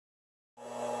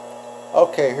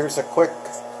Okay, here's a quick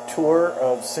tour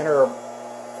of Center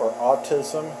for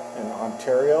Autism in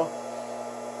Ontario.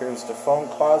 Here's the phone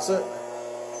closet.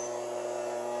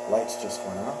 Lights just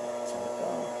went out.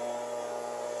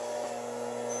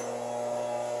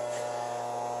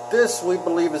 This, we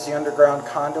believe, is the underground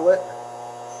conduit.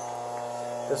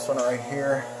 This one right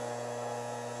here,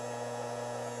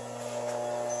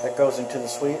 that goes into the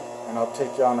suite, and I'll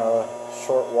take you on a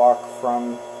short walk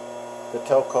from the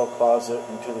telco closet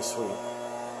into the suite.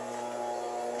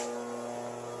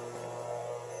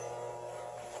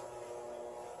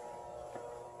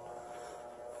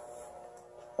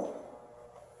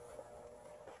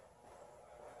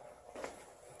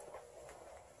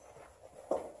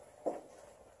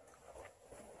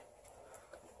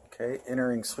 Okay,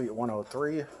 entering suite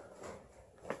 103. I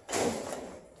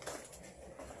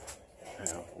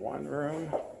have one room.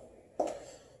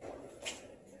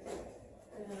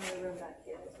 There's another room back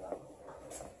here as well.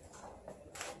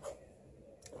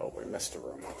 Oh, we missed a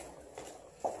room.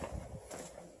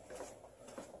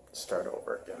 Start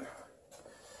over again.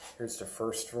 Here's the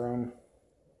first room.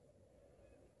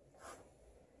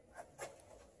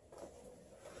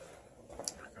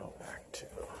 Go back to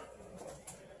that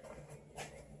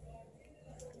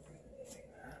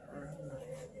room.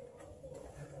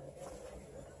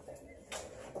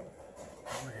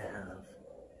 We have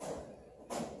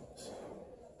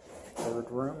third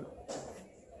room.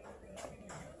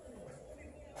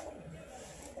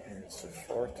 Here's the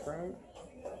fourth room.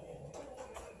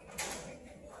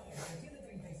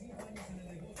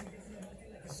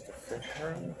 It's the fifth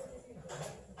room.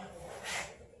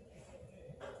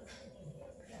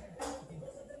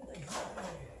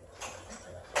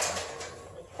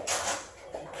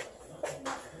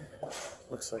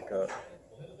 Looks like a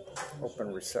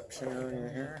open reception area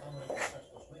here.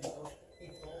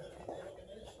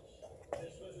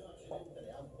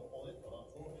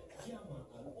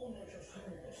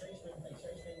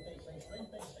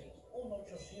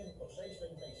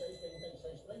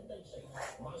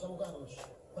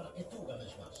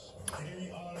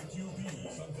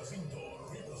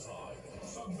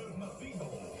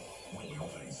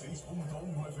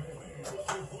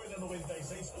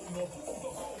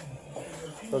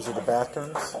 Those are the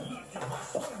bathrooms.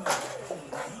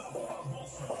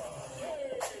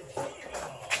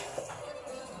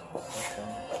 Okay,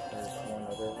 there's one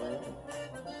other room.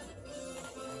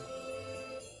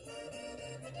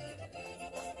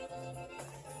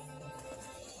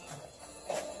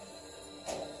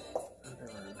 Another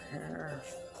room here.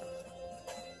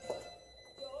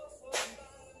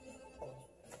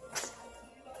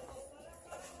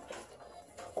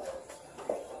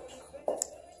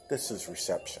 This is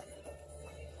reception.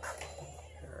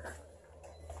 Here.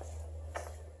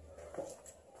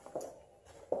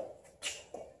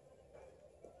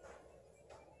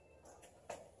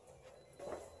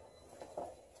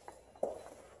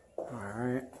 All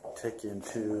right, take you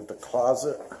into the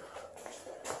closet.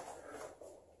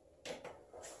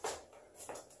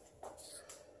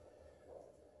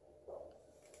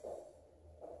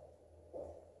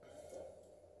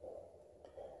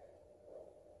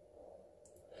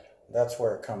 That's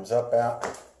where it comes up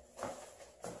at.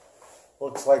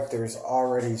 Looks like there's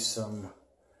already some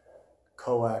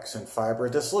coax and fiber.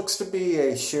 This looks to be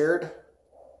a shared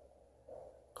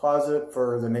closet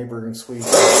for the neighboring suite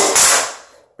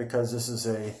because this is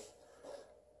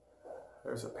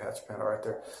there's a patch panel right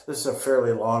there. This is a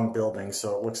fairly long building,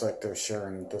 so it looks like they're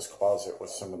sharing this closet with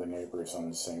some of the neighbors on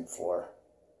the same floor.